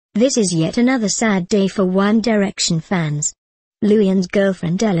This is yet another sad day for One Direction fans. Louis and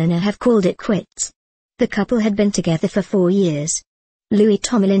girlfriend Eleanor have called it quits. The couple had been together for 4 years. Louis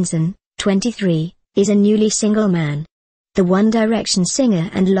Tomlinson, 23, is a newly single man. The One Direction singer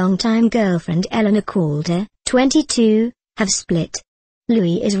and longtime girlfriend Eleanor Calder, 22, have split.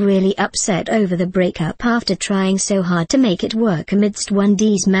 Louis is really upset over the breakup after trying so hard to make it work amidst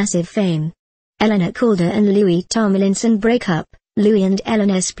 1D's massive fame. Eleanor Calder and Louis Tomlinson break up. Louis and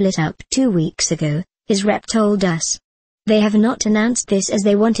Eleanor split up 2 weeks ago, his rep told us. They have not announced this as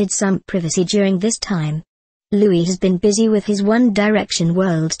they wanted some privacy during this time. Louis has been busy with his One Direction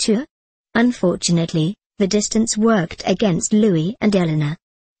world tour. Unfortunately, the distance worked against Louis and Eleanor.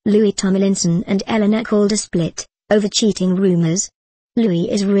 Louis Tomlinson and Eleanor Calder split over cheating rumors.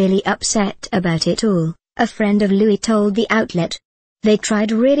 Louis is really upset about it all, a friend of Louis told the outlet. They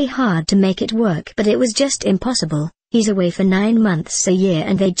tried really hard to make it work, but it was just impossible. He's away for 9 months a year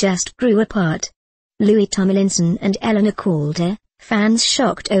and they just grew apart. Louis Tomlinson and Eleanor Calder, fans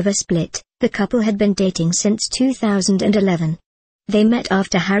shocked over split. The couple had been dating since 2011. They met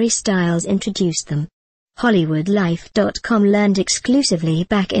after Harry Styles introduced them. HollywoodLife.com learned exclusively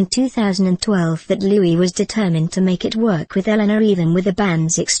back in 2012 that Louis was determined to make it work with Eleanor even with the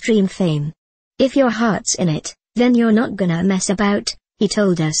band's extreme fame. "If your heart's in it, then you're not gonna mess about," he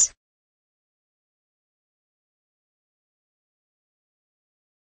told us.